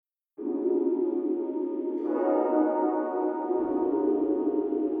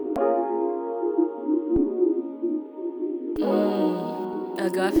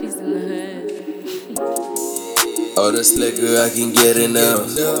Agafi's in the hood. All this liquor, I can get enough.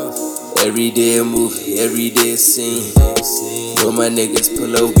 Every day a movie, every day a scene. When my niggas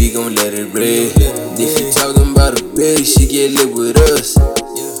pull up, we gon' let it rip. If you talking about a bitch, she get lit with us.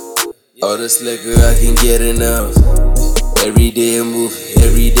 All this liquor, I can get enough. Every day a movie,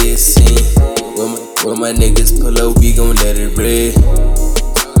 every day a scene. When my niggas pull up, we gon' let it rip.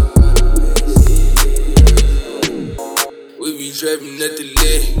 We be trapping at the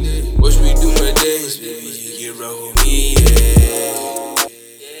lit. Watch me do my dance, baby. You get wrong with me, yeah.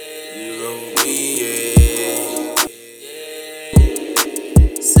 You wrong with me, yeah.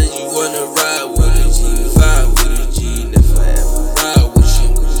 Said you wanna ride with a G, vibe with a G. Never ever ride with you,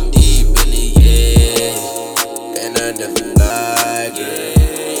 cause you deep in it, yeah. And I never lied, girl.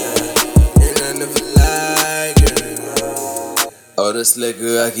 And I never lied, girl. All this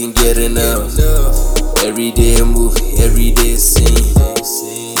liquor, I can get enough. Every day a movie, every day a scene.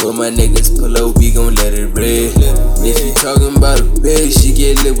 When my niggas pull up, we gon' let it rip. If you talking about a bitch, she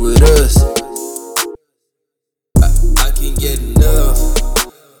get lit with us. I can get enough.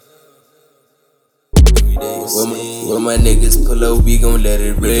 When my niggas pull up, we gon' let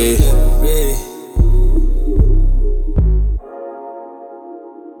it rip.